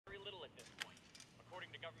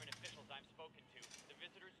I've spoken to, the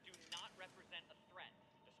visitors do not represent a threat,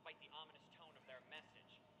 despite the ominous tone of their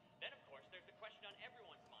message. Then, of course, there's the question on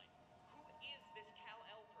everyone's mind. Who is this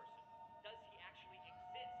Kal-El person? Does he actually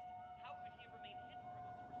exist? How could he have remained hidden from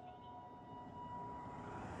us for so long?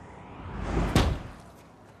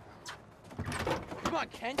 Come on,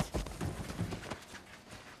 Kent!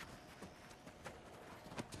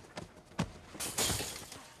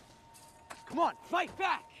 Come on, fight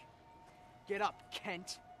back! Get up,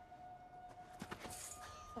 Kent!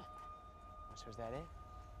 So is that it?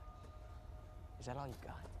 Is that all you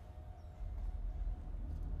got?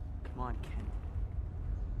 Come on, Kent.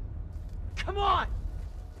 Come on!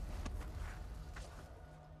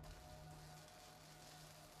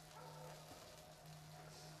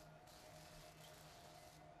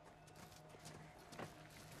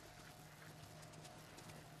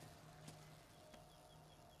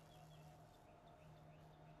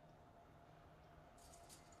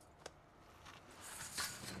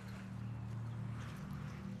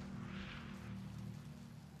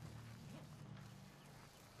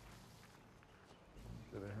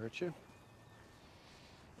 Did it hurt you?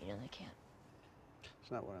 You know they can't.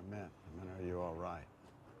 It's not what I meant. I meant, are you all right?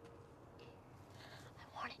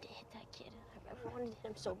 I wanted to hit that kid. I wanted to hit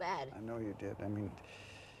him so bad. I know you did. I mean,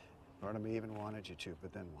 part of me even wanted you to,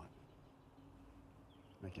 but then what?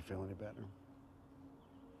 Make you feel any better?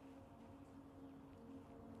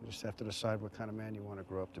 You just have to decide what kind of man you want to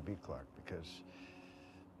grow up to be, Clark, because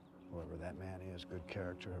whoever that man is, good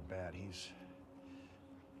character or bad, he's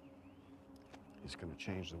going to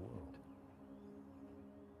change the world.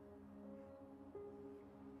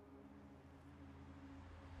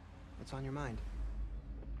 What's on your mind?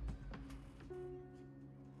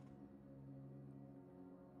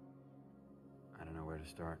 I don't know where to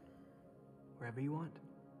start. Wherever you want.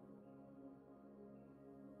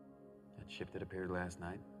 That ship that appeared last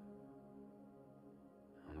night,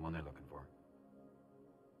 I'm the one they're looking for.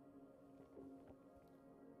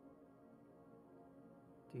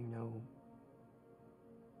 Do you know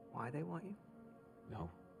why they want you? No,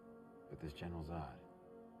 but this general's odd.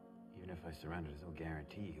 Even if I surrender, there's no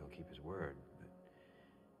guarantee he'll keep his word. But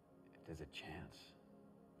if there's a chance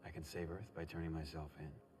I can save Earth by turning myself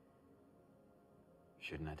in,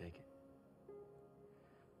 shouldn't I take it?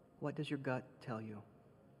 What does your gut tell you?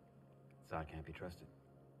 Zod can't be trusted.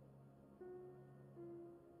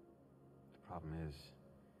 The problem is,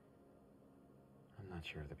 I'm not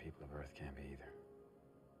sure the people of Earth can be either.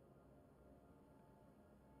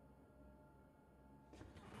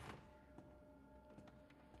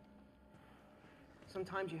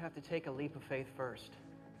 Sometimes you have to take a leap of faith first.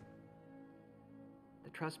 The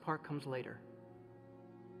trust part comes later.